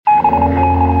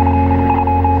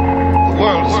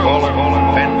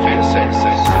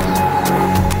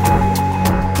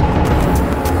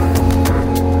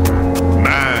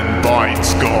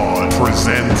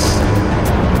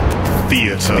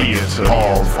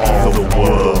of the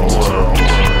world.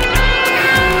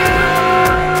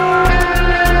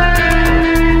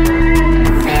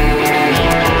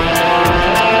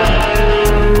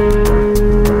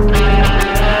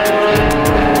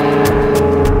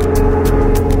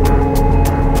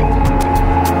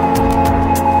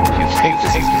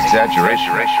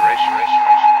 Exaggeration.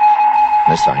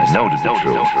 This I know to be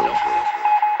true.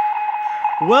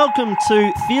 Welcome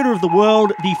to Theatre of the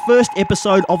World, the first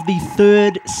episode of the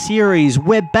third series.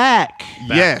 We're back.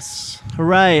 Yes.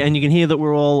 Hooray. And you can hear that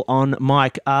we're all on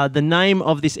mic. The name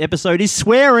of this episode is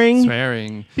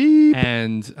Swearing. Beep.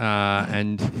 And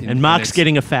Mark's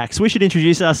getting a fax. We should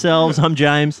introduce ourselves. I'm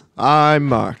James. I'm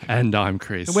Mark. And I'm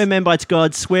Chris. And we're Men Bites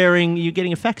God. Swearing. You're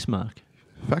getting a fax, Mark.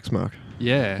 Fax Mark.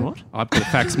 Yeah. What? I've got a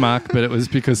fax mark, but it was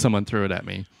because someone threw it at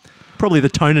me. Probably the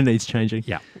toner needs changing.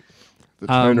 Yeah. The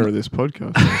toner of this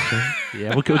podcast.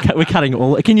 Yeah, we're cutting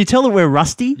all. Can you tell that we're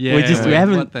rusty? Yeah. We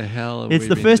haven't. What the hell? It's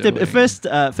the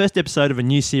first episode of a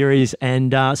new series,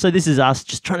 and so this is us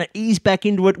just trying to ease back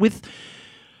into it with.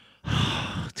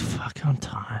 Fuck, I'm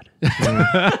tired.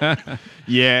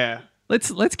 Yeah.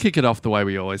 Let's kick it off the way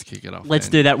we always kick it off. Let's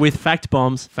do that with fact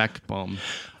bombs. Fact bomb.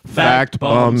 Fact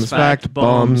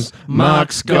bombs.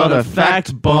 Mark's got a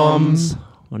fact bombs.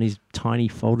 On his tiny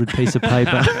folded piece of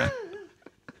paper.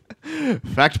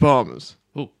 Fact bombs.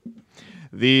 Ooh.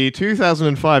 The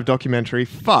 2005 documentary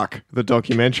Fuck the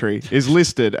Documentary is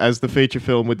listed as the feature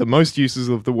film with the most uses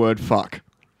of the word fuck.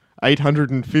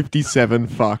 857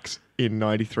 fucks in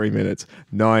 93 minutes.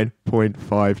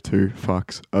 9.52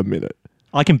 fucks a minute.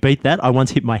 I can beat that. I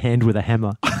once hit my hand with a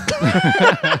hammer.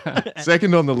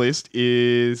 Second on the list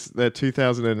is the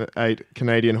 2008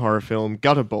 Canadian horror film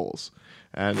Gutter Balls.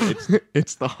 And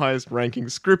it's the highest ranking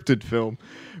scripted film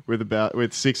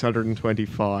with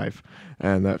 625.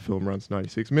 And that film runs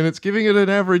 96 minutes, giving it an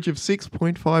average of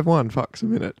 6.51 fucks a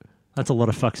minute. That's a lot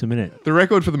of fucks a minute. The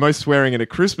record for the most swearing in a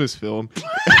Christmas film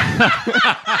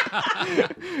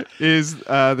is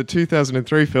the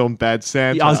 2003 film Bad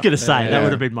Santa. I was going to say, that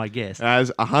would have been my guess. Has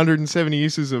 170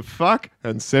 uses of fuck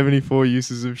and 74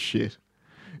 uses of shit.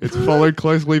 It's followed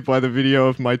closely by the video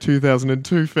of My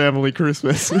 2002 Family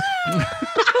Christmas.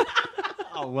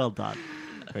 Oh, well done.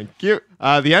 Thank you.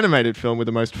 The animated film with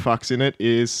the most fucks in it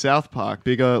is South Park,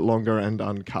 Bigger, Longer, and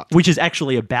Uncut. Which is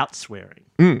actually about swearing.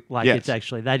 Yes. It's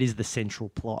actually, that is the central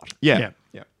plot. Yeah.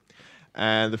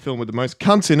 And the film with the most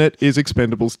cunts in it is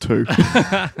Expendables 2.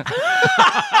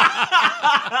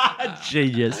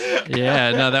 Genius.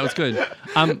 Yeah, no, that was good.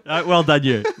 Well done,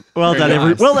 you. Well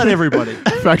done, everybody.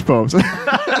 Fact bombs.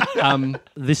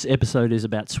 This episode is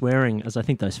about swearing, as I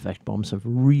think those fact bombs have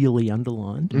really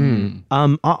underlined.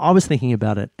 I was thinking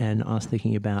about it, and I was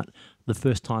thinking about the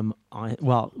first time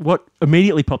what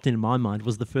immediately popped into my mind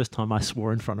was the first time I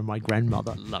swore in front of my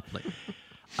grandmother. Lovely.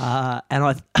 And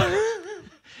I...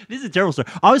 This is a terrible story.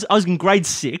 I was in grade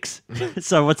 6,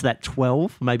 so what's that,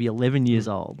 12, maybe 11 years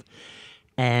old.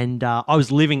 And I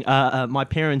was living, my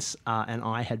parents and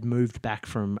I had moved back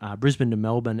from Brisbane to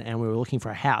Melbourne, and we were looking for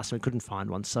a house and we couldn't find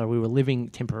one. So we were living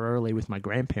temporarily with my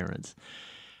grandparents.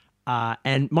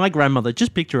 And my grandmother,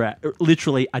 just picture her,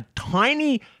 literally a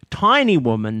tiny, tiny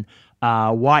woman,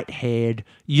 white-haired,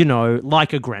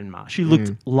 like a grandma. She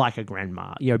looked like a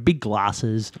grandma, big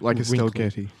glasses. Like Estelle wrinkled.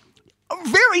 Getty.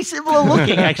 Very similar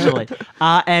looking, actually.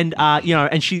 And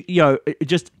she,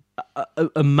 just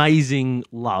amazing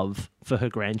love for her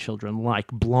grandchildren, like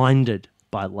blinded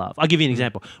by love. I'll give you an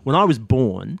example. When I was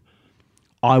born,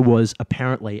 I was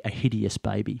apparently a hideous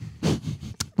baby.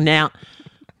 Now,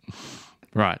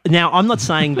 I'm not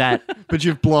saying that... But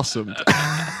you've blossomed.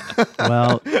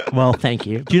 Well, thank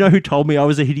you. Do you know who told me I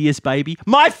was a hideous baby?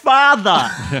 My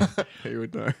father! He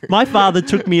would know. My father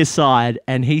took me aside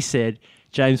and he said,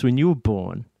 James, when you were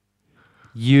born,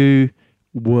 you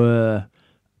were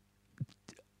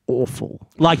awful.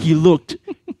 Like you looked,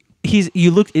 this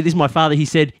is my father, he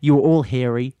said, you were all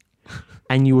hairy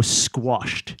and you were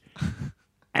squashed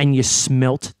and you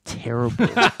smelt terrible.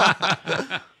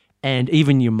 And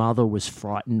even your mother was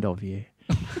frightened of you.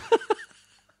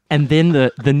 And then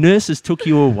the nurses took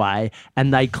you away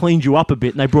and they cleaned you up a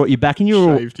bit and they brought you back and you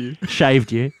were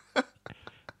shaved you.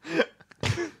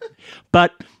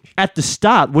 But at the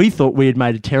start, we thought we had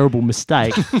made a terrible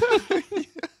mistake.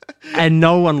 And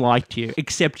no one liked you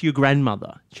except your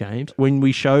grandmother, James. When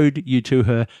we showed you to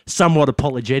her somewhat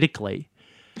apologetically,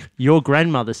 your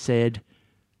grandmother said,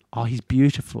 "Oh, he's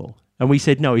beautiful." And we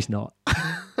said, "No, he's not.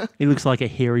 He looks like a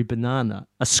hairy banana,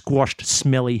 a squashed,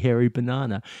 smelly, hairy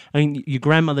banana." I mean, your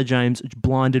grandmother, James,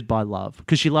 blinded by love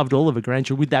because she loved all of her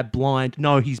grandchildren with that blind,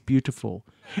 "No, he's beautiful."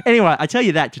 Anyway, I tell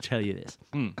you that to tell you this.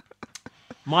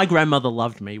 My grandmother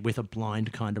loved me with a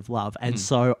blind kind of love. And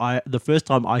so the first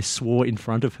time I swore in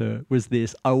front of her was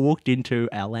this. I walked into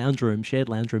our lounge room, shared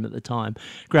lounge room at the time,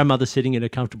 grandmother sitting in a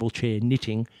comfortable chair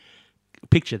knitting.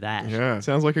 Picture that. Yeah,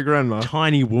 sounds like a grandma.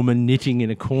 Tiny woman knitting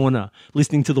in a corner,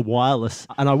 listening to the wireless.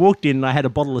 And I walked in and I had a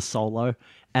bottle of Solo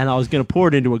and I was going to pour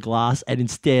it into a glass, and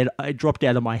instead it dropped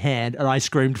out of my hand and I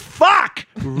screamed, "Fuck!"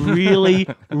 really,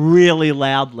 really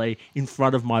loudly in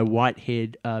front of my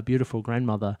white-haired, beautiful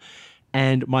grandmother.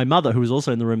 And my mother, who was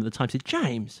also in the room at the time, said,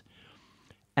 "James."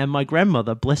 And my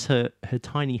grandmother, bless her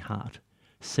tiny heart,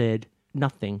 said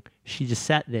nothing. She just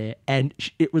sat there, and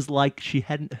it was like she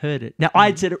hadn't heard it. Now, I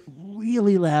had said it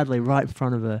really loudly right in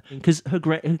front of her because her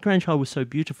grandchild was so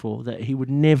beautiful that he would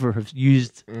never have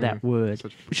used that word.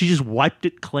 She just wiped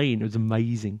it clean. It was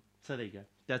amazing. So there you go.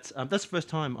 That's the first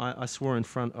time I swore in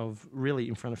front of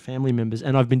family members,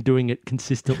 and I've been doing it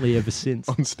consistently ever since.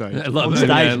 On stage. A lot, On stage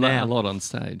yeah, now. a lot on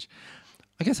stage.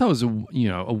 I guess I was,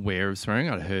 aware of swearing.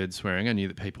 I'd heard swearing. I knew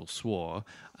that people swore,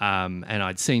 and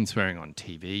I'd seen swearing on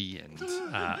TV and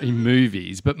in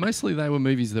movies. But mostly they were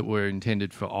movies that were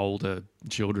intended for older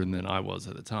children than I was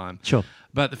at the time. Sure.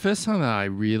 But the first time that I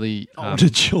really Older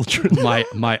children.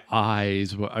 my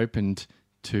eyes were opened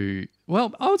to.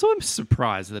 Well, I was almost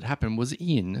surprised that it happened. Was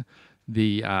in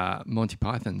the Monty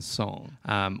Python song,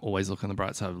 "Always Look on the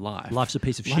Bright Side of Life." Life's a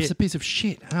piece of Life's shit. a piece of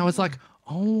shit, and I was like,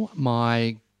 "Oh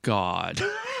my God."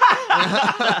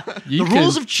 The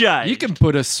rules have changed. You can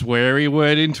put a sweary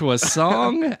word into a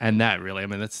song, and that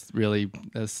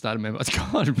started my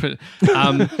God. But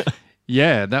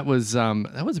yeah, that was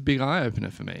a big eye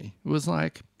opener for me. It was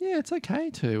like, yeah, it's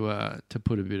okay to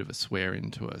put a bit of a swear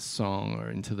into a song or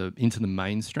into the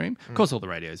mainstream. Of course, all the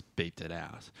radios beeped it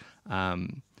out,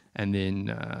 and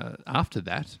then after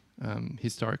that,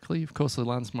 historically, of course,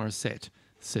 Alanis Morissette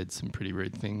said some pretty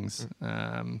rude things.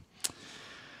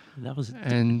 That was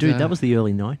And, dude. That was the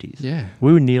early 90s. Yeah.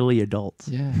 We were nearly adults.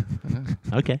 Yeah, I know.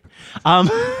 Okay.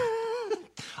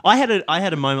 I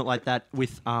had a moment like that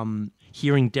with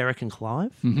hearing Derek and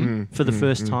Clive for the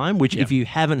first time. Which, if you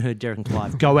haven't heard Derek and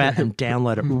Clive, go out and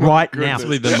download it right now.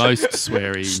 Probably the most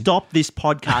sweary. Stop this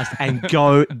podcast and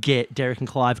go get Derek and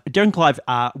Clive. Derek and Clive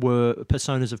were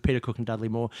personas of Peter Cook and Dudley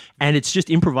Moore, and it's just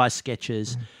improvised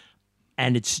sketches,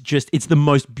 and it's the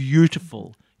most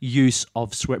beautiful use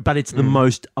of swear, but it's the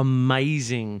most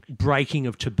amazing breaking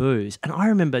of taboos. And I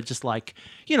remember just like,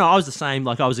 I was the same,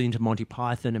 like I was into Monty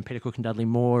Python and Peter Cook and Dudley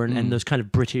Moore and those kind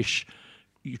of British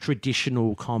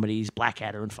traditional comedies,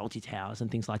 Blackadder and Fawlty Towers and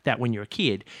things like that when you're a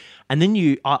kid. And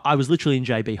then I was literally in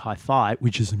JB Hi-Fi,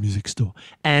 which is a music store,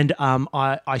 and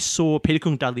I saw Peter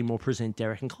Cook and Dudley Moore present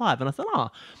Derek and Clive, and I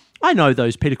thought, I know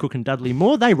those Peter Cook and Dudley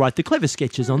Moore. They write the clever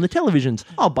sketches on the televisions.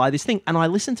 I'll buy this thing. And I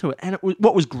listened to it. And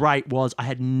what was great was I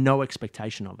had no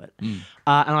expectation of it. And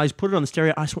I just put it on the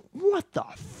stereo. I just went, what the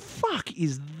fuck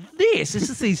is this? This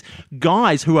is these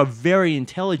guys who are very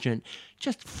intelligent,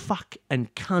 just fuck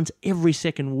and cunt every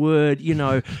second word,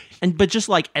 but just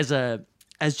like as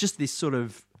just this sort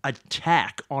of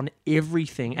attack on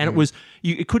everything, and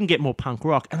it couldn't get more punk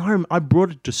rock. And I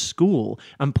brought it to school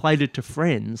and played it to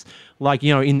friends, like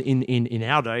in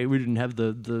our day we didn't have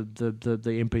the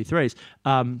MP3s,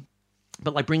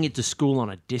 but like bringing it to school on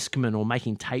a Discman or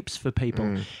making tapes for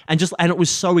people, and it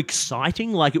was so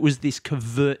exciting. Like it was this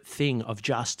covert thing of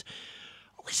just,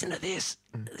 listen to this,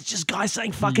 it's just guys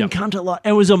saying fucking cunt a lot.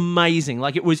 It was amazing.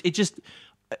 Like it just.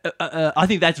 I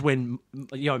think that's when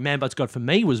Man Butts God for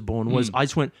Me was born. I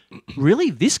just went, really?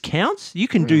 This counts? You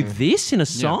can do this in a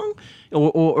song,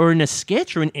 or in a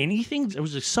sketch, or in anything? It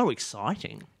was just so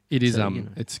exciting. It is.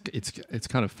 It's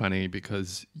kind of funny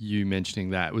because you mentioning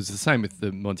that was the same with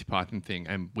the Monty Python thing,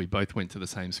 and we both went to the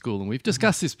same school, and we've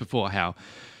discussed this before. How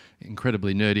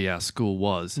incredibly nerdy our school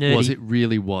was. Nerdy. It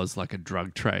really was like a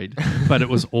drug trade, but it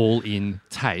was all in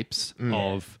tapes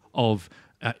of.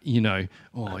 You're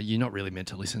not really meant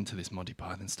to listen to this Monty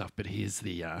Python stuff, but here's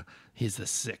the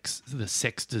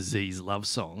sex disease love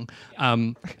song,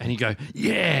 and you go,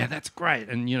 yeah, that's great,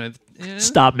 and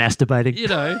Start masturbating.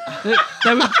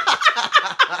 They were.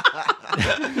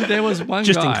 There was one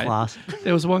Just guy in class.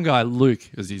 There was one guy, Luke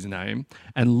was his name,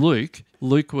 and Luke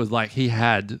was like, he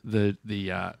had the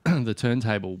the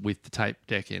turntable with the tape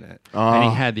deck in it, and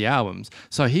he had the albums.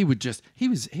 So he was just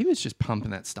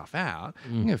pumping that stuff out.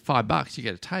 $5, you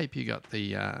get a tape, you got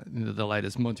the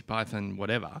latest Monty Python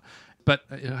whatever. But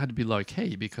it had to be low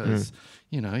key because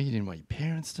you didn't want your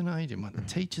parents to know, you didn't want the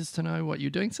teachers to know what you're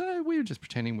doing. So we were just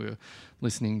pretending we were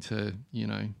listening to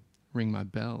Ring My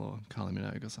Bell or Kylie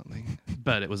Minogue or something.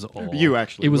 But it was all You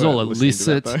actually it was were all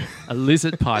listening to that, illicit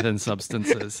illicit Python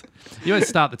substances. You always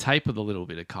start the tape with a little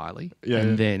bit of Kylie, Yeah,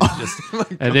 and yeah.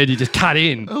 then you just cut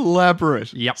in.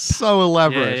 Elaborate. Yep. So Yeah,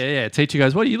 elaborate. yeah. Teacher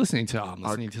goes, "What are you listening to?" "Oh, I'm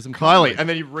listening to some Kylie. Kylie." And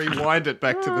then you rewind it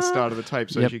back to the start of the tape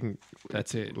so Yep. you can.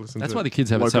 That's it. Listen That's to why the kids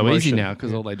have it so easy locomotion. now,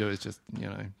 because Yeah. all they do is just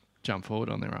jump forward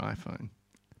on their iPhone.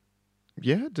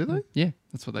 Yeah, do they? Yeah,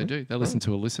 that's what they do. They listen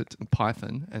to illicit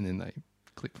Python and then they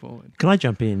click forward. Can I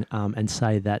jump in and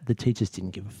say that the teachers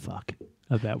didn't give a fuck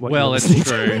about what? Well, you were it's listening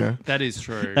to? true. Yeah. That is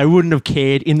true. They wouldn't have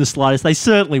cared in the slightest. They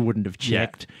certainly wouldn't have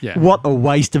checked. Yeah. What a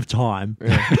waste of time.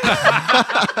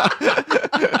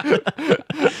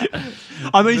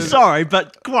 I mean, sorry,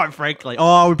 but quite frankly,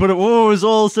 we put it. Oh, it was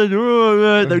all said.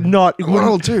 They're not. it What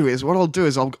wouldn't- I'll do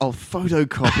is I'll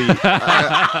photocopy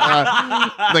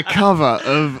the cover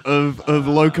of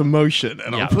Locomotion,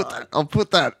 and Yeah. I'll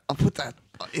put that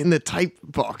in the tape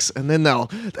box, and then I'll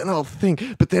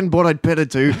think. But then what I'd better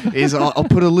do is I'll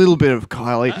put a little bit of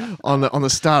Kylie on the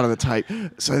start of the tape,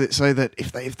 so that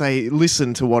if they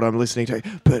listen to what I'm listening to,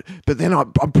 but then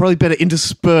I'm probably better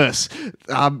intersperse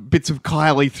bits of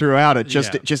Kylie throughout it,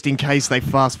 just in case they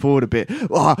fast forward a bit.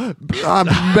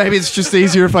 Maybe it's just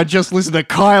easier if I just listen to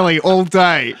Kylie all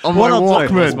day on my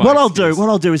Walkman. my What excuse.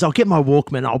 I'll do is I'll get my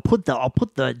Walkman. I'll put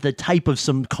the tape of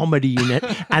some comedy in it,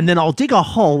 and then I'll dig a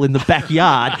hole in the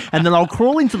backyard, and then I'll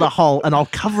crawl into the hole and I'll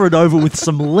cover it over with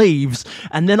some leaves,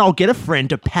 and then I'll get a friend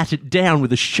to pat it down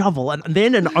with a shovel, and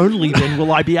then and only then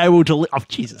will I be able to. Oh,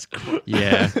 Jesus Christ!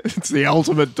 Yeah, It's the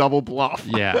ultimate double bluff.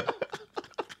 yeah.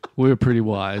 We were pretty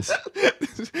wise.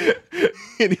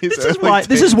 In his This is early why. This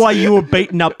teens. is why you were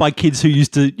beaten up by kids who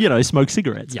used to, smoke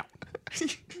cigarettes. Yeah.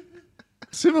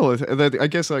 Similar. I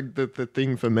guess the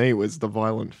thing for me was the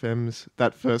Violent Femmes.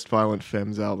 That first Violent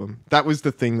Femmes album. That was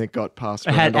the thing that got passed.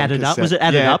 It had around on added up. cassette. Was it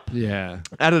added Yeah, up? Yeah.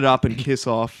 Added Up and Kiss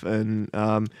Off, and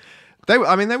they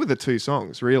were the two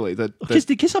songs really that.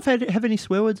 Did Kiss Off have any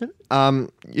swear words in it?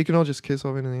 You can all just kiss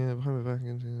off into the air. Behind my back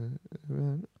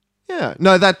into yeah,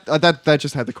 no, that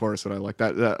just had the chorus that I liked.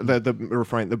 That the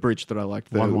refrain, the bridge that I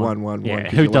liked. The One, one. one. Yeah,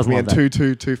 'cause who you love doesn't me, love and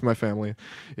that? two for my family.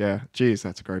 Yeah, geez,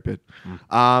 that's a great bit.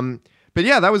 But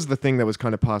yeah, that was the thing that was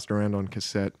kind of passed around on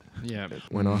cassette Yeah.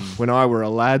 when I were a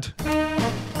lad.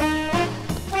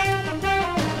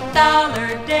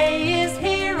 Dollar Day is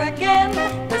here again,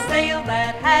 the sale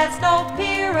that has no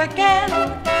peer again.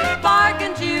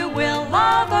 Bargains you will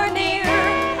love or near.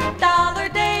 Dollar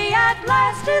Day at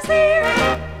last is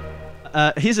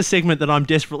here. Here's a segment that I'm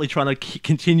desperately trying to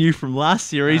continue from last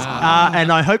series,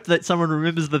 and I hope that someone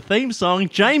remembers the theme song,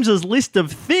 James's List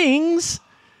of Things.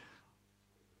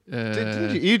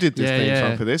 You did this yeah, theme yeah.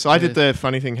 song for this. I did the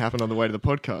funny thing happen on the way to the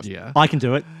podcast. Yeah. I can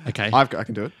do it. Okay. I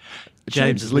can do it.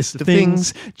 James's list of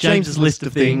things. James's list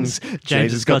of things.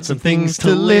 James has got some things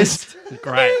to list.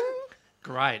 Great.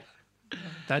 Great.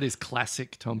 That is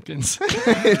classic Tompkins.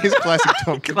 It is classic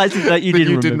Tompkins. Classic that you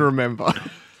didn't remember.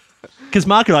 Because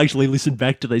Mark had actually listened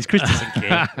back to these. Chris doesn't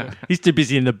care. He's too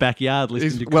busy in the backyard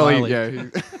listening to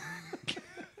Kylie.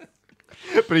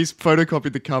 But he's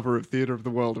photocopied the cover of Theatre of the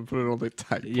World and put it on the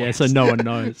tape. Yeah, so no one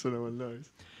knows. So no one knows.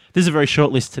 This is a very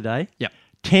short list today. Yep.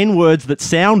 10 words that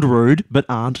sound rude but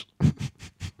aren't.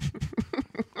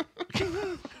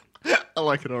 I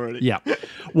like it already. Yeah.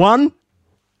 1,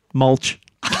 mulch.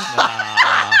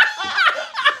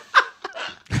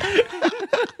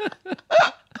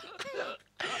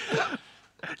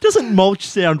 Doesn't mulch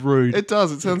sound rude? It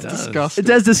does. It sounds does. disgusting.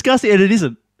 It's as disgusting, and it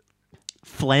isn't.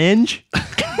 Flange.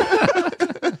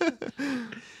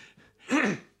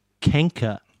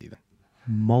 Canker.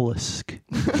 Mollusk.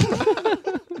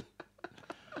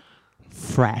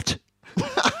 Frat.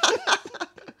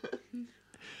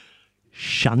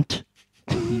 Shunt.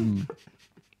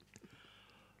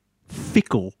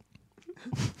 Fickle.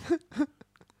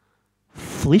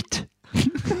 Flit.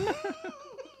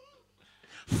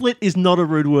 Flit is not a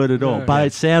rude word at all, but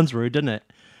it sounds rude, doesn't it?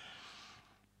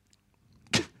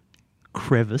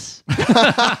 Crevice.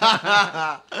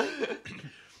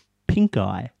 Pink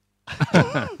eye.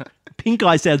 Pink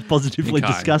eye sounds positively Pink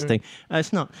eye. disgusting.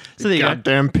 It's not. So there you go.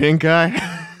 Goddamn pink eye.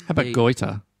 How about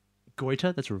goiter?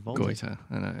 Goiter, that's revolting. Goiter.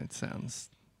 I know it sounds.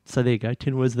 So there you go.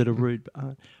 10 words that are rude.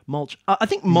 Mulch. I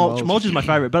think mulch is my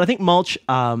favorite, but I think mulch.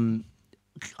 I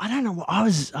don't know. I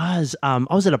was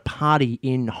at a party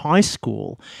in high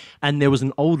school, and there was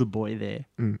an older boy there,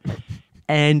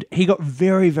 and he got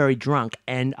very, very drunk.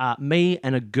 And me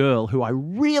and a girl who I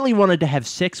really wanted to have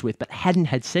sex with, but hadn't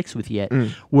had sex with yet,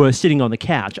 were sitting on the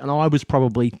couch, and I was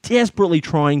probably desperately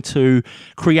trying to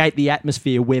create the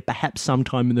atmosphere where perhaps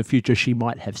sometime in the future she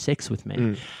might have sex with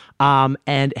me.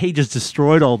 And he just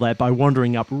destroyed all that by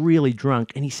wandering up really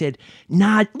drunk. And he said,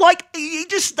 nah, like he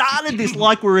just started this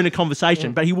like we're in a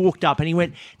conversation. But he walked up and he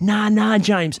went, nah,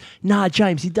 James,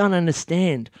 you don't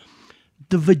understand.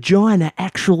 The vagina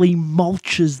actually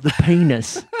mulches the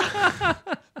penis.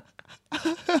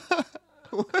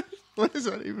 What does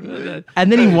that even mean?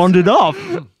 And then he wandered off.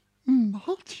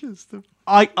 Mulches the...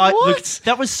 Look,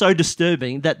 that was so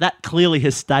disturbing that clearly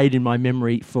has stayed in my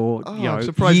memory for I'm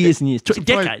surprised years and years,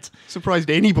 decades. Surprised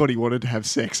anybody wanted to have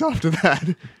sex after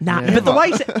that. Nah, but the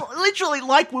way he said, literally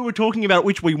like we were talking about,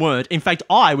 which we weren't. In fact,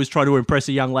 I was trying to impress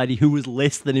a young lady who was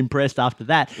less than impressed after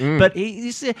that. But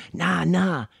he said,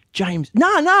 nah, James,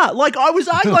 nah. Like I was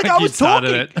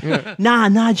talking. It.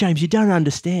 Nah, James, you don't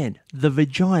understand. The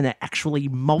vagina actually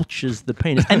mulches the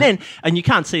penis. And then, and you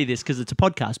can't see this because it's a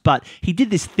podcast, but he did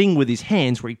this thing with his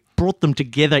hands where he brought them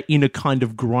together in a kind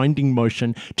of grinding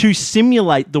motion to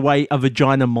simulate the way a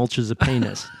vagina mulches a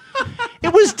penis.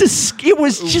 It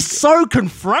was just so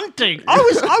confronting.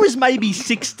 I was maybe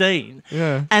 16,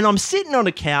 Yeah. and I'm sitting on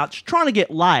a couch trying to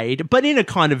get laid, but in a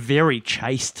kind of very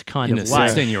chaste kind In a of way.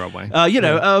 16-year-old way.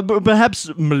 Perhaps,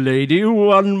 milady,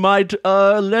 one might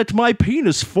let my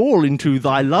penis fall into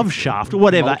thy love shaft or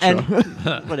whatever, and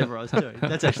whatever I was doing.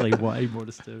 That's actually way more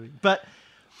disturbing. But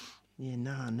yeah,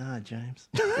 nah, James,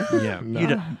 Yeah. you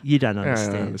don't I don't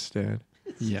understand. understand.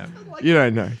 Yeah. You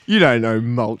don't know. You don't know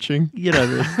mulching. You don't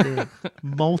understand.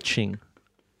 Mulching.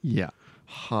 Yeah.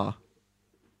 Huh.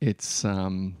 It's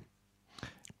funny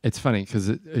because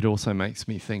it also makes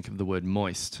me think of the word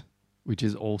moist, which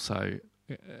is also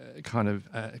kind of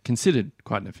considered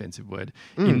quite an offensive word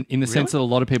in the sense that a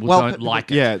lot of people don't like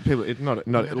it. Yeah, people. It's not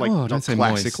don't not say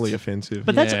classically moist. offensive.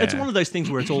 But it's one of those things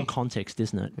where it's all context,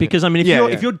 isn't it? Because I mean,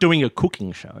 if you're doing a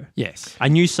cooking show Yes.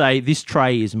 and you say this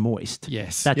tray is moist,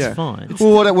 Yes. that's Yeah. fine.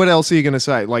 Well, what else are you going to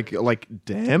say? Like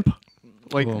damp?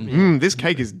 Like this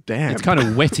cake is damp. It's kind of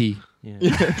wetty. Yeah.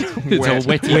 It's a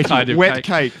wetty kind of wet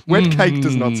cake. Wet cake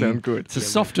does not sound good. It's a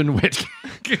soft and wet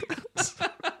cake.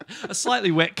 A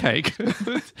slightly wet cake.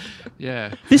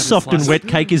 Yeah. This Have a soft and slice. wet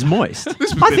cake is moist.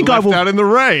 I think I will. out in the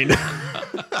rain.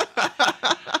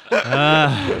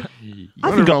 I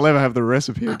wonder if I'll ever have the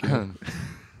recipe again.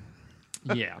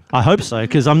 Yeah. I hope so,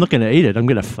 because I'm not going to eat it. I'm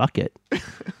going to fuck it.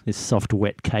 This soft,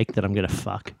 wet cake that I'm going to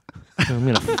fuck. I'm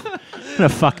going to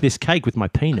fuck this cake with my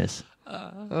penis.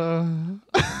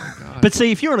 But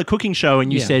see, if you're on a cooking show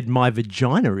and you Yeah. said my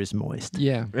vagina is moist,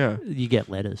 Yeah. Yeah. you get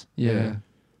letters. Yeah.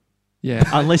 Yeah.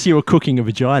 Unless you were cooking a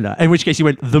vagina, in which case you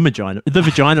went the vagina. The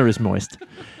vagina is moist.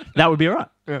 That would be all right,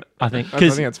 Yeah. I think. I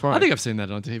Because think that's fine. I think I've seen that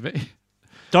on TV.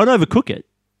 don't overcook it.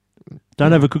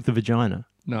 Don't overcook the vagina.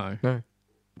 No. No.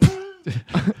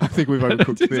 I think we've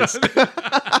overcooked this.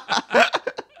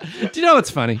 Do you know what's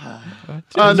funny?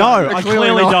 No, I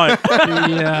clearly don't.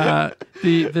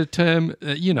 The term,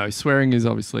 swearing is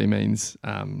obviously means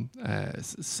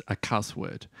a cuss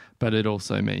word, but it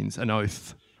also means an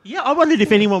oath. Yeah, I wondered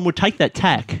if anyone would take that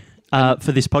tack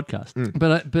for this podcast.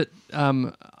 But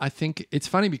I think it's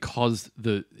funny because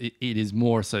it is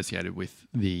more associated with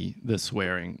the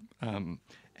swearing, and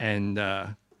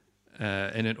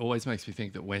it always makes me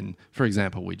think that when, for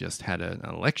example, we just had an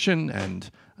election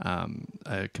and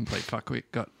a complete fuckwit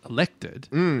got elected.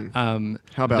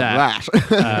 How about that?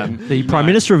 The Prime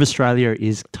Minister of Australia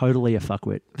is totally a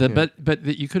fuckwit. But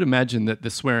that you could imagine that the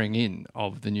swearing in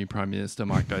of the new Prime Minister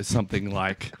might go something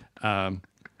like,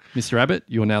 Mr. Abbott,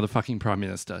 you're now the fucking Prime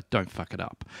Minister. Don't fuck it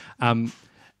up.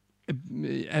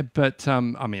 But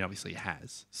I mean, obviously, it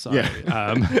has. So,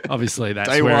 obviously, that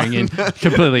Day swearing one. in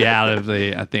completely out of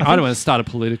the thing. I don't want to start a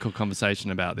political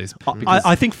conversation about this. because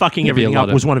I think fucking there'd be a everything lot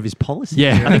up was one of his policies.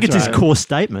 Yeah, I think it's that's his right. core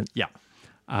statement. Yeah.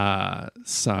 That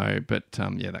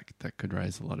could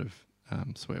raise a lot of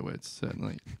swear words,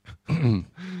 certainly.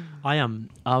 I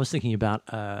was thinking about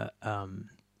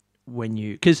when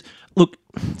you, because look,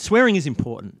 swearing is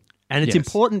important. And it's Yes.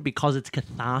 important because it's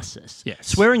catharsis. Yes.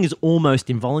 Swearing is almost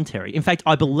involuntary. In fact,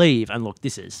 I believe, and look,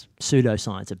 this is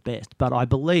pseudoscience at best, but I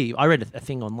believe, I read a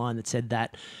thing online that said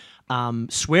that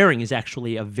swearing is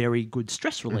actually a very good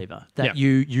stress reliever, that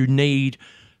you need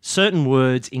certain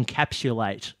words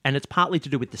encapsulate, and it's partly to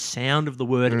do with the sound of the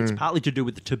word, and it's partly to do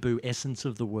with the taboo essence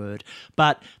of the word,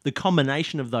 but the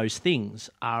combination of those things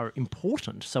are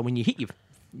important. So when you hit your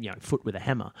foot with a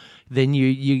hammer, then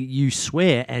you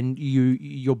swear, and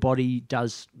your body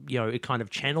does, it kind of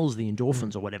channels the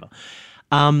endorphins or whatever.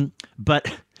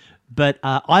 But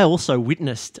I also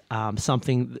witnessed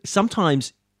something.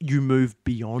 Sometimes you move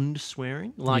beyond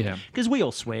swearing, because we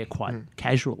all swear quite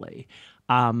casually.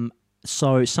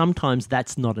 So sometimes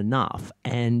that's not enough,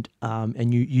 and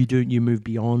you move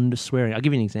beyond swearing. I'll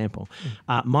give you an example.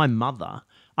 My mother.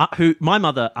 who my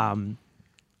mother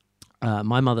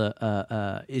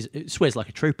swears like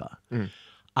a trooper.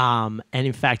 And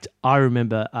in fact, I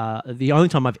remember the only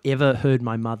time I've ever heard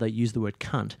my mother use the word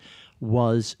cunt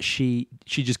was she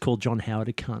just called John Howard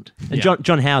a cunt. And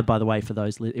John Howard, by the way, for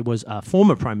those, it was a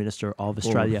former Prime Minister of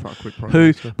Australia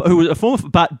who was a former,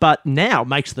 but now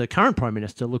makes the current Prime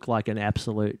Minister look like an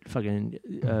absolute fucking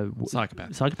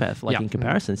psychopath, like in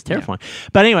comparison. It's terrifying.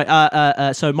 But anyway,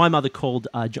 so my mother called,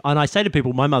 and I say to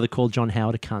people, my mother called John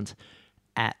Howard a cunt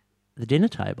at the dinner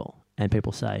table. And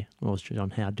people say, "What was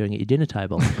John Howard doing at your dinner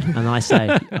table?" And I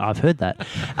say, "I've heard that.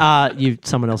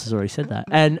 Someone else has already said that."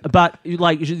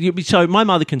 So my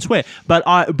mother can swear,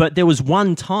 but there was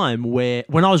one time when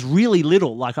I was really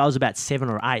little, like I was about 7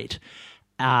 or 8,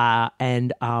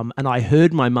 and I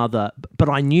heard my mother, but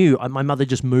I knew my mother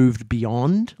just moved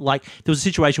beyond. Like there was a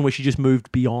situation where she just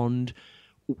moved beyond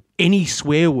any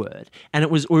swear word, and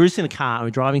we were just in the car and we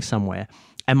were driving somewhere,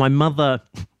 and my mother.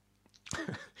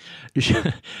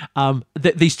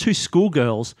 These two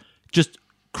schoolgirls just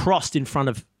crossed in front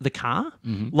of the car,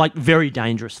 like very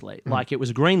dangerously. Like it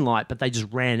was a green light, but they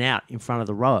just ran out in front of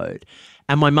the road,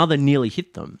 and my mother nearly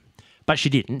hit them, but she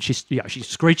didn't. She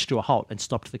screeched to a halt and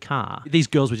stopped the car. These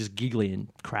girls were just giggly and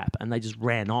crap, and they just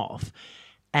ran off.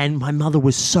 And my mother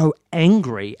was so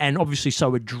angry and obviously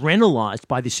so adrenalized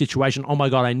by this situation. Oh my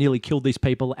God, I nearly killed these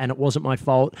people and it wasn't my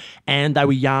fault. And they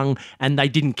were young and they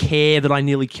didn't care that I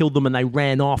nearly killed them and they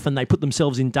ran off and they put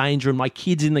themselves in danger and my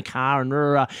kid's in the car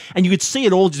and you could see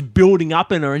it all just building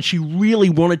up in her. And she really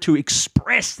wanted to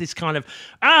express this kind of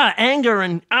anger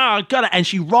and got it. And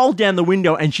she rolled down the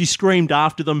window and she screamed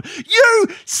after them, "You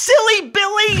silly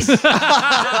billies!"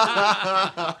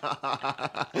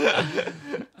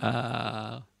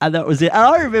 And that was it. And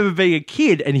I remember being a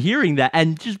kid and hearing that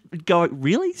and just going,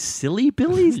 "Really, silly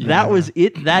billies?" Yeah. That was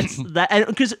it. That's that. And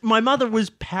because my mother was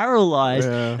paralyzed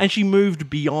and she moved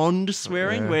beyond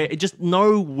swearing, where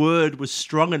no word was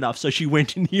strong enough, so she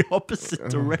went in the opposite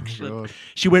direction.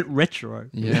 She went retro.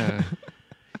 Yeah.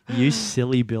 You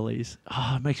silly billies.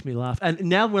 Oh, it makes me laugh. And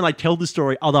now when I tell the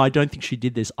story, although I don't think she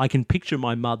did this, I can picture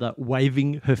my mother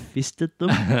waving her fist at them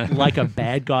like a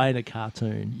bad guy in a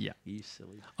cartoon. Yeah. You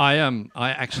silly. I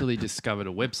actually discovered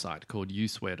a website called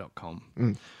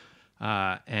youswear.com.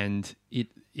 And it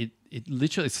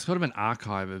literally, it's sort of an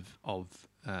archive of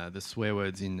the swear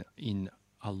words in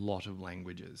a lot of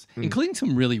languages, including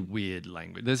some really weird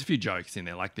language. There's a few jokes in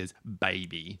there, like there's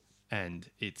baby, and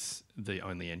it's the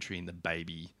only entry in the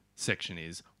baby section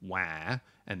is wah,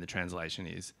 and the translation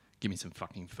is "give me some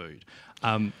fucking food."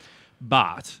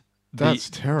 But that's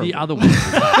terrible. The other one,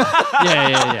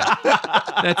 yeah.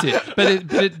 That's it. But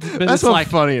that's it's not like,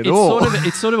 funny at all.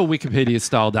 It's sort of a Wikipedia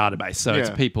style database, so it's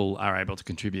people are able to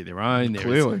contribute their own.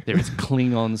 There is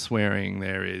Klingon swearing.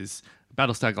 There is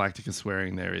Battlestar Galactica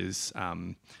swearing. There is a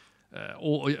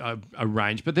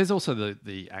range, but there's also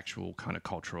the actual kind of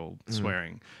cultural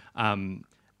swearing. And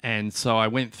so I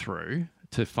went through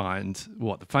to find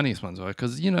what the funniest ones were,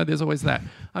 because there's always that.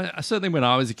 I certainly when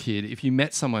I was a kid, if you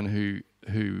met someone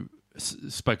who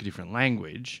spoke a different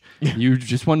language, you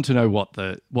just wanted to know what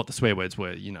the swear words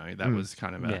were. That was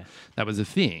kind of that was a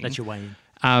thing. That's your way in.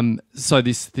 So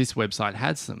this website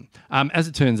has them. As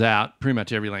it turns out, pretty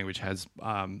much every language has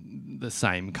the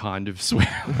same kind of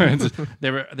swear words.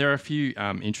 There are a few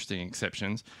interesting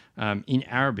exceptions. In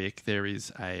Arabic, there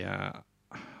is a.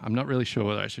 I'm not really sure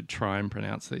whether I should try and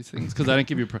pronounce these things because they don't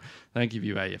give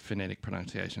you a phonetic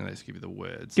pronunciation. They just give you the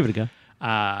words. Give it a go.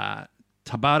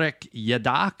 Tabarak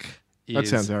yadak. That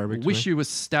sounds Arabic. Wish you were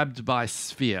stabbed by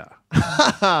sphere.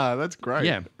 That's great.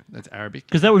 Yeah. That's Arabic.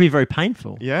 Because that would be very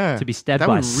painful. Yeah. To be stabbed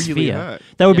by a sphere. Really hurt.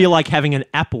 That would be like having an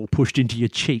apple pushed into your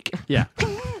cheek. Yeah.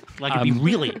 Like it'd be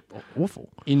really awful.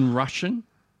 In Russian,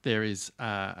 there is,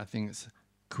 I think it's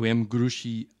Kuem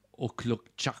Grushi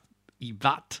Oklokchak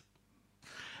Ivat.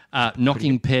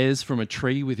 Knocking pears from a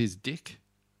tree with his dick.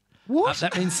 What?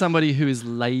 That means somebody who is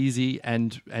lazy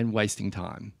and wasting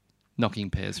time. Knocking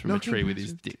pears from a tree with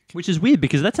his dick. Which is weird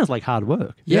because that sounds like hard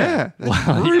work. Yeah.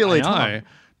 Well, really I know.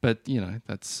 But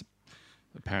that's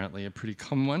apparently a pretty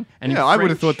common one. And I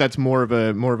would have thought that's more of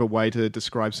a way to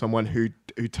describe someone who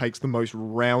takes the most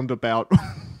roundabout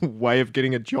way of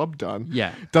getting a job done.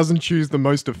 Yeah. Doesn't choose the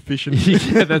most efficient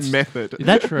method.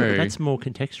 That's true. That's more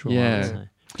contextual. Yeah. I would say.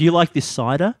 Do you like this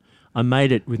cider? I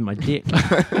made it with my dick.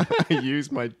 I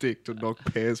used my dick to knock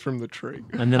pears from the tree.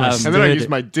 And then I used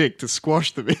my dick to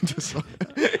squash them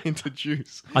into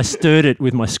juice. I stirred it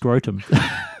with my scrotum. Do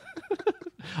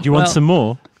you want some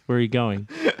more? Where are you going?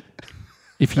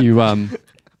 If you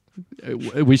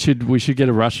we should get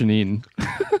a Russian in.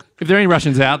 If there are any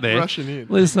Russians out there, Russian in.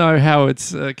 let us know how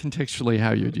it's contextually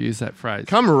how you'd use that phrase.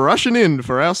 Come rushing in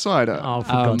for our cider. Oh,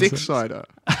 for God's Dick sake. cider.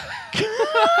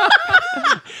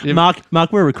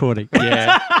 Mark, we're recording.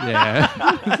 Yeah.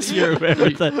 You're aware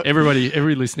of that.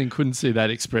 Every listening couldn't see that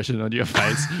expression on your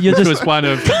face. You're Which just- was one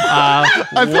of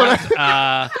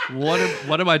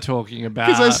what am I talking about?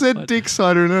 Because I said Dick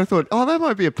cider and then I thought, oh, that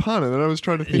might be a pun. And then I was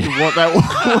trying to think of what that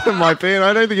what it might be. And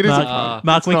I don't think it is a pun.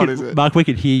 Mark, It's not, is we it?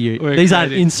 could hear you. We're These aren't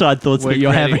creating- inside thoughts We're that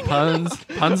you're creating having.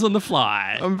 puns on the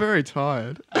fly. I'm very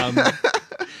tired.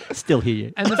 Still hear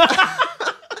you. And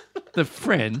the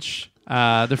French.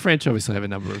 The French obviously have a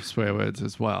number of swear words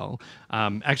as well.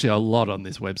 Actually, a lot on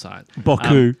this website.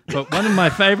 Beaucoup. But one of my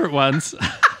favourite ones,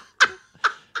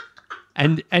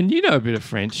 and you know a bit of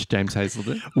French, James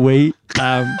Hazelden. We.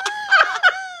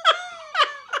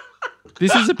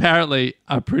 This is apparently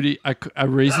a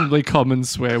reasonably common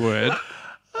swear word.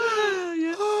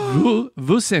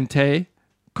 Vous sentez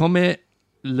comme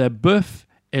le bœuf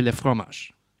et le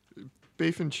fromage.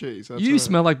 Beef and cheese. That's You right.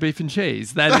 smell like beef and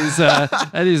cheese. That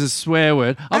is a swear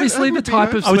word. Obviously, the would be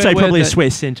type of I would swear say probably word a swear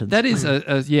sentence. That is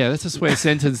that's a swear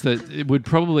sentence that it would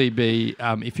probably be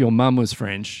if your mum was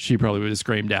French, she probably would have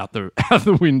screamed out the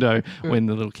window when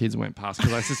the little kids went past.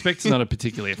 Because I suspect it's not a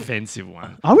particularly offensive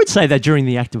one. I would say that during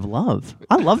the act of love.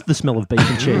 I love the smell of beef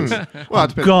and cheese. Well, it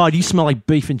depends. God, you smell like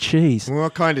beef and cheese.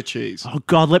 What kind of cheese? Oh,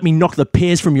 God, let me knock the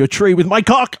pears from your tree with my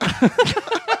cock.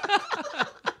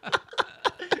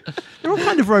 They're all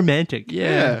kind of romantic.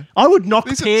 Yeah. I would knock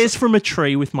These are- pears from a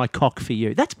tree with my cock for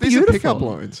you. That's These beautiful. are pickup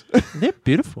lines. They're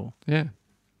beautiful. Yeah.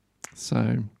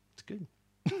 So It's good.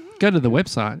 go to the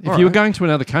website. If All you were right. going to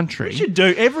another country, We should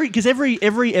do every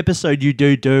episode you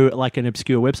do like an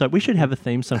obscure website. We should have a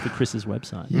theme song for Chris's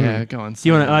website. yeah, go on. Do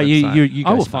you wanna- say the you- website. you I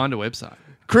go will start. find a website.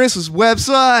 Chris's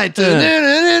website.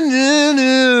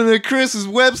 Chris's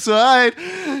website.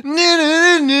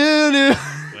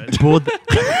 Board,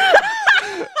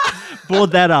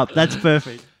 board that up. That's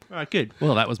perfect. All right, good.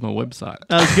 Well, that was my website.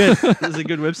 That was good. That was a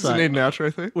good Does it need website.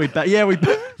 an outro thing? We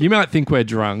You might think we're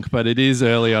drunk, but it is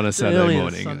early on a Saturday early on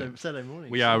morning. Saturday morning.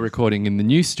 We are recording in the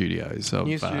new studios of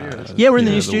New studios. Yeah, we're in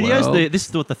the Theatre new of studios. World, This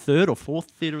is what, the third or fourth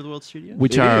Theatre of the World studio.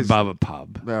 which It are is. above a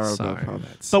pub. They are above a pub.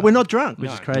 that's- But we're not drunk, which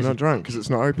No, is I'm crazy. not drunk because it's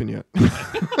not open yet.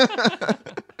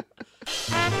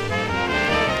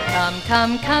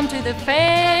 Come to the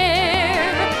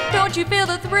fair. Don't you feel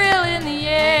the thrill in the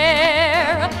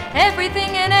air? Everything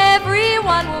and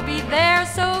everyone will be there,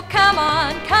 so come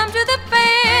on, come to the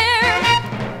fair.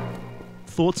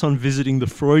 Thoughts on visiting the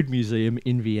Freud Museum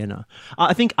in Vienna?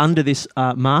 I think under this,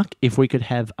 Mark, if we could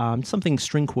have something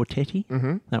string quartet-y,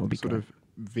 that would be Sort great. of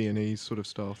Viennese sort of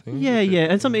style thing. Yeah, yeah,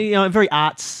 and something a very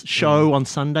arts show on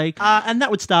Sunday, and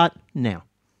that would start now.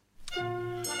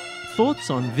 Thoughts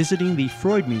on visiting the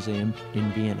Freud Museum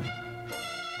in Vienna.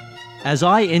 As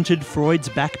I entered Freud's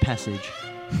back passage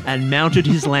and mounted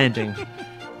his landing,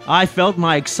 I felt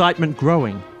my excitement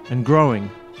growing and growing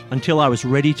until I was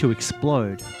ready to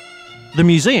explode. The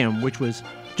museum, which was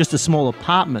just a small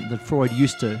apartment that Freud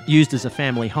used as a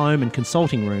family home and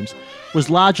consulting rooms, was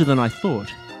larger than I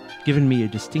thought, giving me a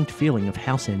distinct feeling of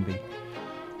house envy.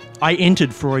 I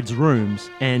entered Freud's rooms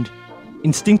and,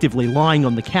 instinctively lying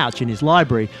on the couch in his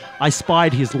library, I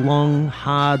spied his long,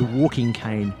 hard walking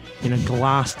cane in a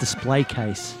glass display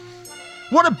case.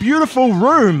 "What a beautiful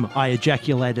room!" I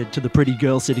ejaculated to the pretty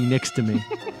girl sitting next to me.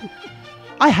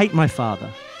 I hate my father.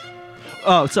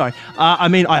 Oh, sorry.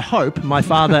 I hope my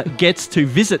father gets to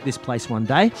visit this place one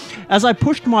day. As I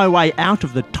pushed my way out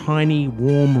of the tiny,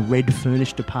 warm,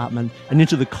 red-furnished apartment and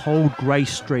into the cold, grey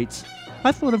streets,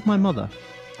 I thought of my mother.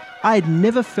 I had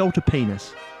never felt a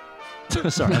penis.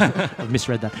 Sorry, I've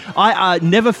misread that. I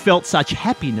never felt such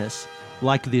happiness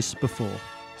like this before.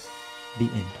 The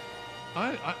end.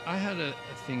 I had a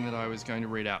thing that I was going to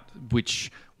read out,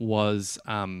 which was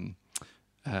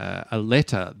a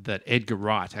letter that Edgar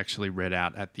Wright actually read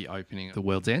out at the opening of The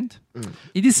World's End.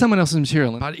 It is someone else's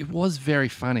material, but it was very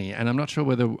funny, and I'm not sure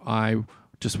whether I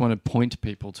just want to point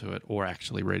people to it or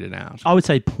actually read it out. I would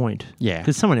say point. Yeah.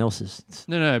 Because someone else's.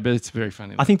 No, but it's very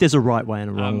funny. I think there's a right way and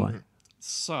a wrong way.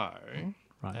 So,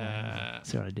 Right way.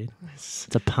 See what I did? It's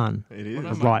a pun. It is. What A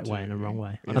am right I way and a doing? wrong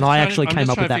way. Yeah. And I I'm actually just came trying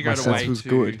up with to that figure out a myself. way That was to-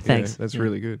 good. Thanks. Yeah, that's Yeah.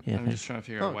 really good. Yeah, I'm thanks. just trying to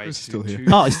figure out a way Chris is still to, here.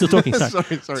 Oh, he's still talking.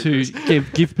 Sorry. sorry. to Chris.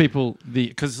 give people the,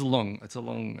 because it's a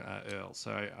long Earl,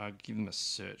 so I give them a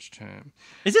search term.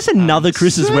 Is this another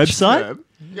Chris's Search website? term?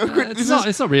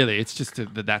 It's not really. It's just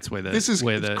that's where the This is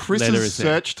where the Chris's letter is there.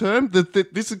 search term.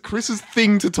 This is Chris's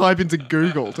thing to type into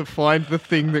Google to find the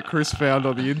thing that Chris found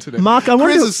on the internet. Mark, I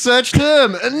wonder. Chris's search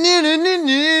term.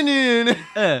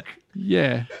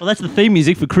 Yeah. Well, that's the theme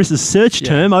music for Chris's search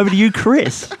term. Over to you,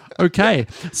 Chris. Okay.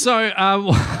 So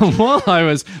while I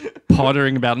was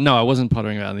pottering about, no, I wasn't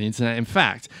pottering about the internet. In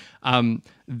fact,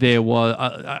 there was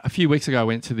a few weeks ago, I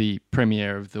went to the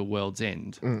premiere of The World's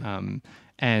End,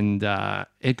 and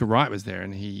Edgar Wright was there,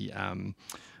 and he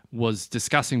was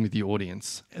discussing with the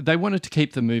audience. They wanted to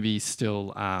keep the movie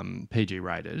still PG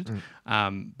rated,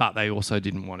 but they also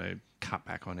didn't want to cut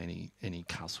back on any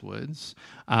cuss words.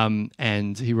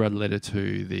 And he wrote a letter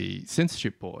to the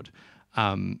censorship board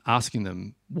asking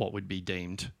them what would be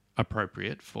deemed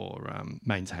appropriate for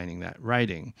maintaining that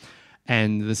rating.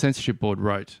 And the censorship board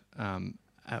wrote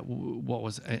what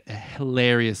was a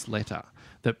hilarious letter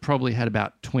that probably had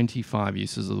about 25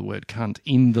 uses of the word cunt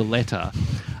in the letter,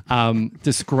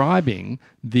 describing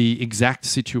the exact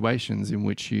situations in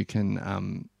which you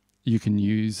can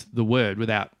use the word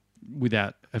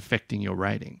without affecting your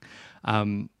rating.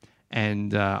 And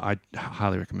I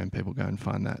highly recommend people go and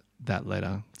find that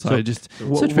letter. So just search for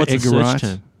what's the Edgar search Wright.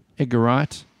 term? Edgar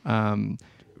Wright.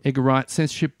 Edgar Wright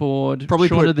Censorship Board. Probably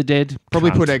Shaun put- of the Dead.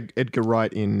 Probably cunt. put Edgar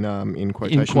Wright in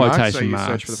quotation marks. So quotation you marks.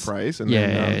 search for the phrase. And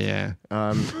Yeah.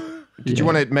 Did you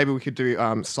want to? Maybe we could do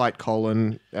site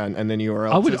colon and then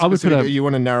URL. I would put specifically. a- You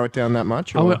want to narrow it down that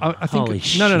much? Or? I think Holy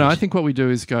no. I shit. think what we do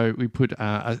is we put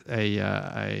a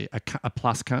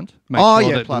plus cunt. Make Oh, sure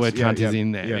yeah, that plus, the word yeah, cunt is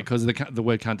in there yeah. because the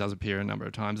word cunt does appear a number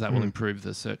of times. That will improve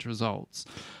the search results.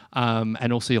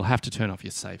 And also you'll have to turn off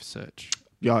your safe search.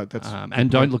 Yeah, that's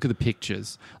And don't look at the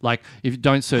pictures. Like if you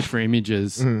don't search for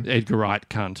images, Edgar Wright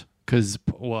cunt, because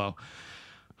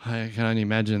I can only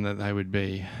imagine that they would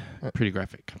be pretty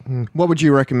graphic. What would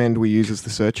you recommend we use as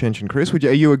the search engine, Chris?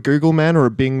 Are you a Google man or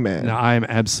a Bing man? No, I'm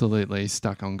absolutely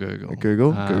stuck on Google.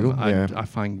 Google? Google, I, yeah. I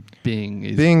find Bing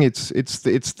is Bing, it's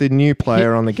the new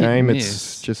player on the hit game. and It's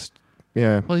miss. just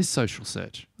Well, it's social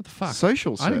search. What the fuck?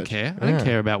 Social I don't search. care. I don't Yeah.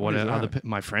 care about what What is other that?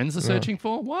 my friends are searching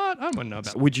for. What? I don't know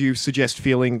about. Would you suggest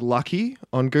feeling lucky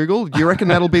on Google? Do you reckon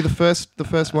that'll be the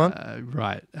first one?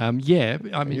 Right. Yeah.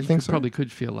 I mean, You you think so? probably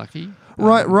could feel lucky.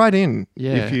 Right in.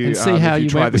 yeah, If you and see how if you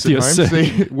try went this with at your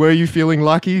home. See, were you feeling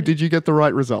lucky? Did you get the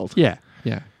right result? Yeah.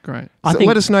 Yeah. Great. I So think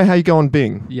let us know how you go on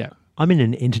Bing. Yeah. I'm in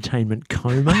an entertainment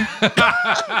coma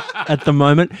at the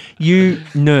moment. You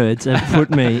nerds have put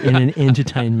me in an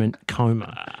entertainment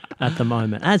coma at the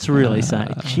moment. That's really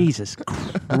saying, Jesus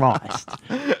Christ.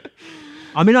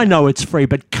 I mean, I know it's free,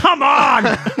 but come on!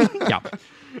 Yeah.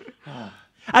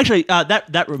 Actually,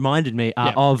 that reminded me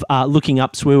Yeah. of looking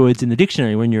up swear words in the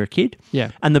dictionary when you're a kid.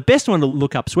 Yeah. And the best one to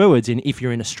look up swear words in, if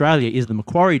you're in Australia, is the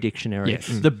Macquarie Dictionary. Yes.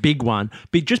 The big one.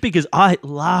 Just because I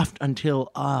laughed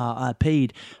until I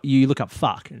peed. You look up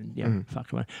fuck. And fuck.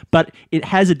 But it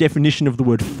has a definition of the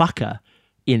word fucker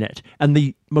in it. And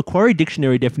the Macquarie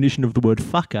Dictionary definition of the word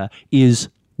fucker is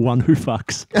one who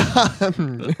fucks.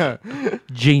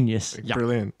 Genius.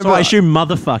 Brilliant. So I assume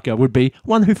motherfucker would be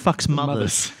one who fucks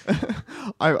mothers.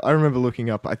 I remember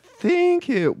looking up, I think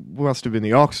it must have been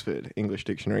the Oxford English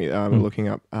Dictionary, looking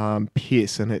up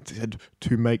piss, and it said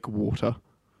to make water.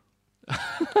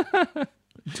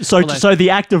 So the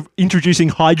act of introducing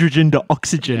hydrogen to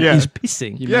oxygen Yeah. is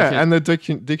pissing. You Yeah, make it- and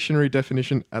the dictionary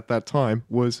definition at that time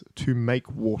was to make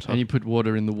water. And you put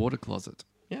water in the water closet.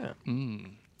 yeah.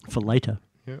 For later.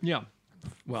 Yeah.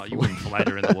 Well, you wouldn't put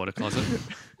later in the water closet.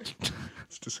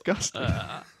 It's disgusting.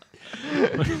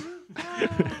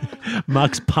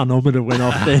 Mark's punometer went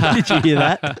off then. Did you hear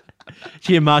that? Did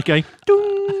you hear Mark going,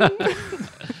 "Dong"?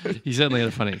 He certainly had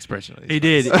a funny expression. He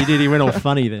did. He went all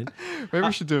funny then. Maybe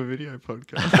we should do a video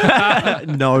podcast.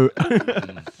 No.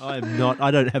 I am not.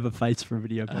 I don't have a face for a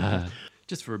video podcast.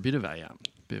 Just for a bit of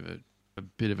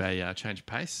a change of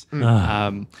pace.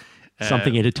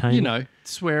 Something entertaining. You know,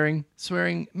 swearing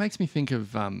makes me think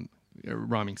of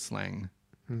rhyming slang.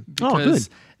 Oh, Because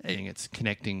it's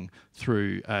connecting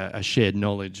through a shared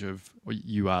knowledge of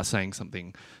you are saying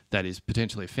something that is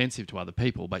potentially offensive to other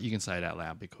people, but you can say it out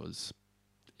loud because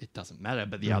it doesn't matter,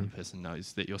 but the other person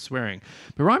knows that you're swearing.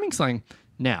 But rhyming slang,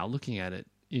 now looking at it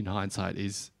in hindsight,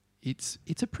 it's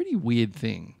a pretty weird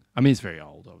thing. I mean, it's very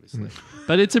old, obviously,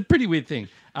 but it's a pretty weird thing.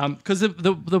 Because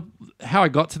the how I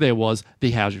got to there was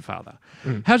the how's your father.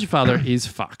 How's your father is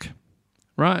fuck,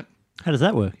 right? How does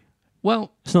that work?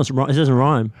 Well, It's not. It doesn't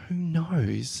rhyme. who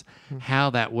knows how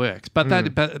that works? But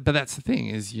but that's the thing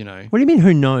is, you know. What do you mean?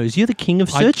 Who knows? You're the king of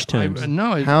search terms.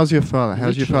 No, How's your father?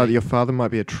 How's your father? Literally. Your father might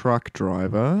be a truck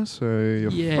driver, so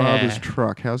your Yeah. father's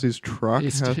truck. How's his truck?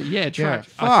 truck. I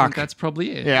fuck. think that's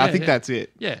probably it. Yeah, I think that's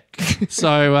it. Yeah.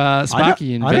 So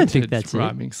Sparky I don't think invented that's it.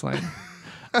 rhyming slang.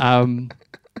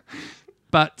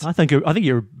 But I think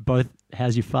you're both.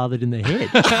 How's your fathered in the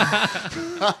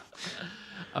head?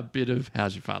 a bit of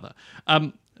how's your father?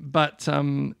 But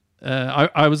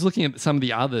I was looking at some of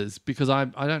the others because I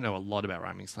don't know a lot about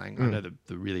rhyming slang. I know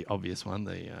the really obvious one,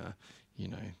 the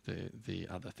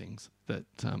other things that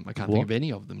I can't think of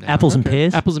any of them now. Apples and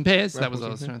pears. Apples and pears. That was Apples what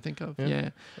I was and trying to think of. Yeah. Yeah.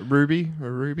 A ruby.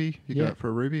 You Yeah. go for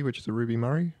a ruby, which is a ruby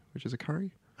Murray, which is a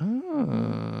curry.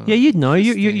 Oh. Yeah, you'd know.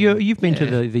 You've been to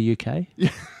Yeah. the UK.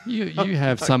 You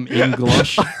have some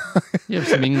English. You have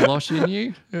some English in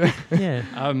you. Yeah.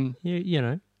 You, You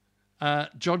know.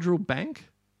 Jodrell Bank.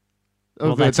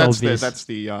 Well, that's obvious. That's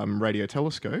the radio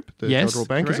telescope. The Yes, Jodrell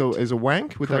Bank correct. is a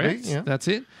wank. Would Correct. that be? Yeah. That's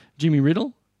it. Jimmy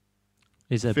Riddle.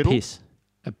 Is a Fiddle? piss.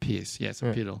 A piss. Yes,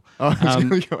 a fiddle. Oh,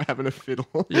 you're having a fiddle.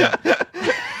 Yeah.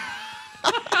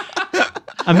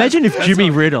 Imagine if Jimmy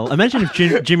Riddle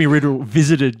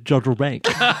visited Jodrell Bank.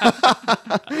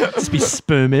 Just be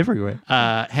sperm everywhere.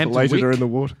 Hampton Later Wick. in the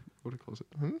water closet.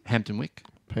 Hampton Wick.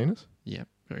 Penis. Yeah,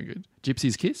 very good.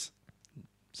 Gypsy's Kiss.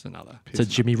 It's another. So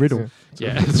Jimmy Riddle.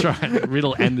 Yeah, that's right.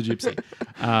 Riddle and the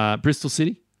Gypsy. Bristol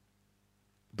City.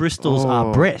 Bristol's are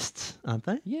Oh. breasts, aren't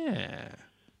they? Yeah.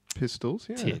 Pistols.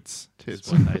 Yeah. Tits. Tits.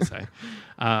 Is what they say.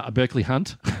 A Berkeley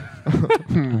Hunt.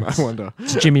 I wonder.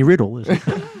 It's Jimmy Riddle, isn't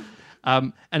it?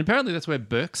 And apparently that's where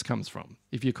Burks comes from.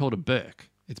 If you're called a Burke,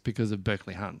 it's because of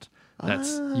Berkeley Hunt.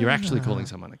 You're actually calling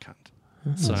someone a cunt.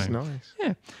 So That's nice.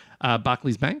 yeah.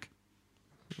 Barclays Bank.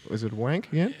 Is it wank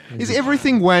again? Is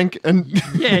everything wank? And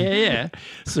Yeah.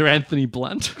 Sir Anthony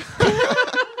Blunt.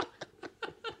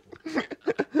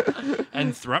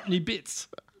 And Thrupney Bits.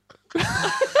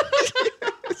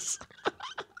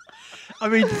 I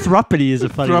mean, thruppity is a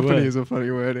funny thruppity word. is a funny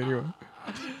word anyway.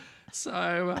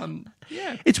 So,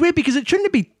 yeah. It's weird because it shouldn't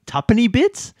it be tuppeny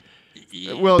bits?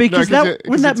 Well, Because no,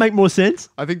 wouldn't that make more sense?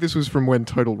 I think this was from when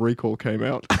Total Recall came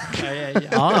out. Yeah.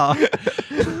 Ah,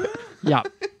 Yeah.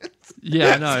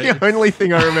 Yeah, I know. The only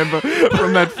thing I remember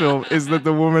from that film is that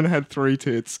the woman had 3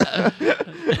 tits.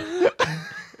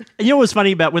 you know what's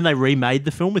funny about when they remade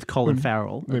the film with Colin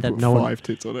Farrell? They that put no 5 one,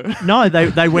 tits on it. no,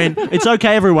 they went. It's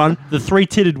okay, everyone. The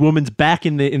 3-titted woman's back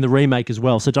in the remake as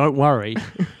well, so don't worry.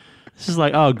 It's just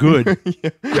like, oh, good.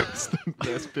 That's the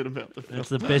best bit about the film. That's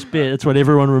the best bit. That's what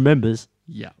everyone remembers.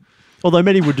 Yeah. Although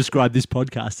many would describe this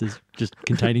podcast as just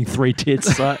containing 3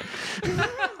 tits. So.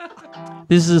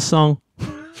 This is a song.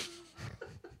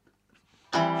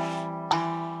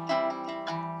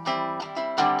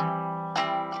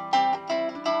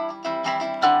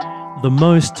 The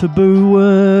most taboo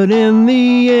word in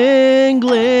the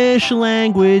English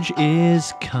language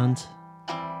is cunt.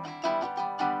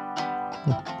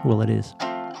 Well, it is.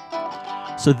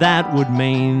 So that would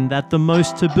mean that the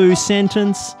most taboo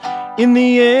sentence in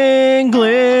the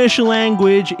English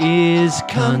language is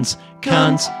cunt,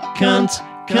 cunt, cunt,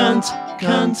 cunt,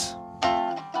 cunt.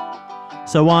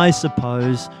 So I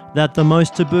suppose that the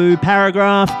most taboo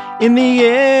paragraph in the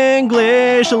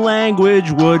English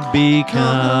language would be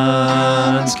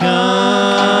cunt,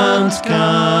 cunt,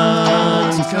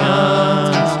 cunt,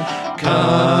 cunt,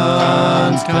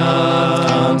 cunt,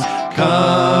 cunt, cunt,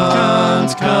 cunt,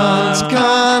 cunt,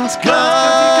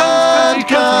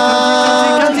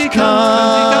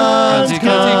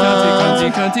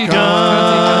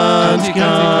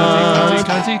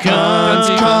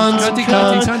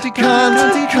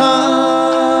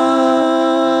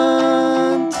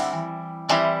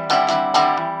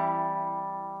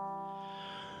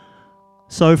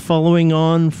 So following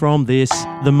on from this,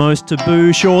 the most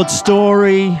taboo short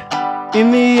story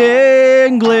in the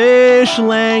English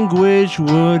language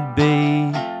would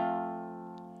be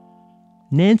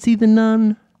Nancy the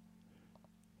nun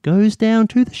goes down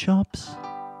to the shops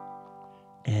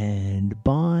and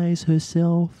buys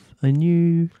herself a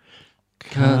new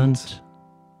cunt.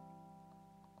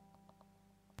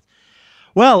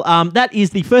 Well, that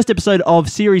is the first episode of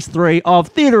Series 3 of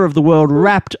Theatre of the World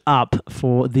wrapped up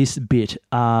for this bit.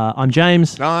 I'm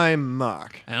James. I'm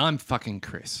Mark. And I'm fucking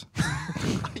Chris.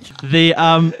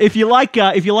 If you like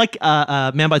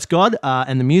Man Bites God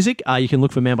and the music, you can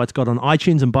look for Man Bites God on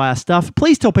iTunes and buy our stuff.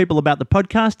 Please tell people about the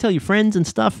podcast. Tell your friends and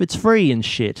stuff. It's free and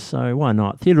shit, so why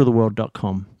not?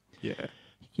 Theatreoftheworld.com. Yeah.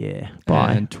 Yeah,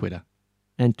 bye. And Twitter.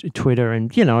 And Twitter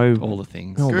and, you know... All the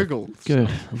things. all the- Google. Good.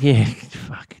 Yeah.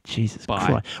 Fuck. Jesus Bye.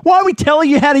 Christ. Why are we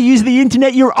telling you how to use the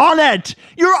internet? You're on it.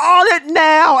 You're on it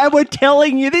now. And we're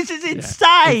telling you. This is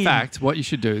insane. In fact, what you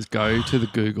should do is go to the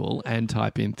Google and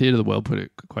type in Theatre of the World, put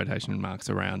quotation marks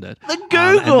around it. The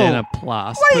Google? And then a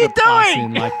plus. What are put you a plus doing?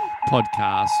 in like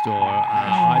podcast or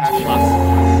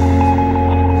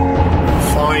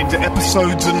iTunes. Find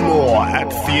episodes and more at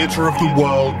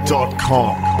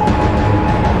theatreoftheworld.com.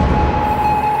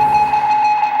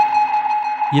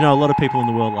 You know, a lot of people in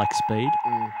the world like Speed.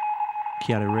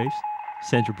 Keanu Reeves,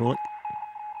 Sandra Bullock,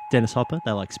 Dennis Hopper,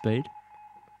 they like Speed.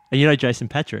 And you know Jason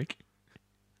Patrick?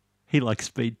 He likes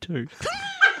Speed too.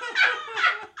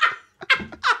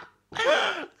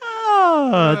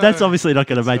 Oh, that's obviously not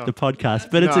going to make the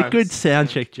podcast, but it's a good sound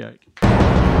check joke.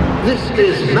 This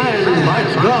is Man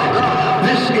Bites God.